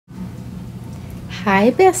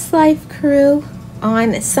Hi, Best Life crew.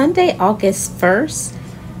 On Sunday, August 1st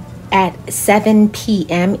at 7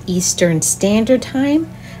 p.m. Eastern Standard Time,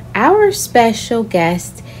 our special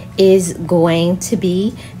guest is going to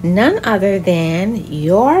be none other than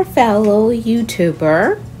your fellow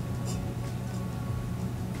YouTuber,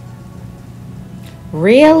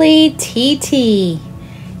 Really TT.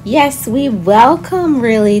 Yes, we welcome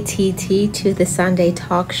Really TT to the Sunday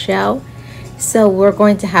Talk Show. So we're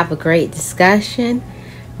going to have a great discussion.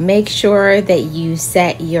 Make sure that you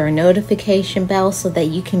set your notification bell so that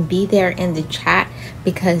you can be there in the chat,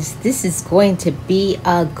 because this is going to be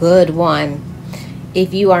a good one.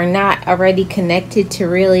 If you are not already connected to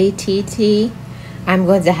Really TT, I'm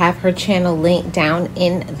going to have her channel linked down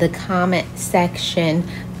in the comment section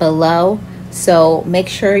below. So make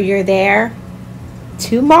sure you're there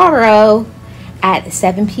tomorrow at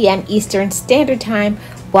 7 p.m. Eastern Standard Time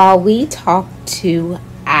while we talk to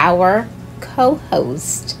our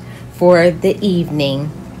co-host for the evening,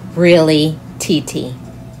 Really TT.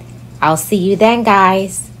 I'll see you then,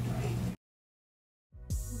 guys.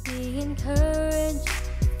 Be encouraged,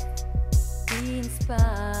 be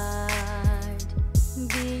inspired,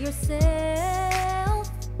 be yourself.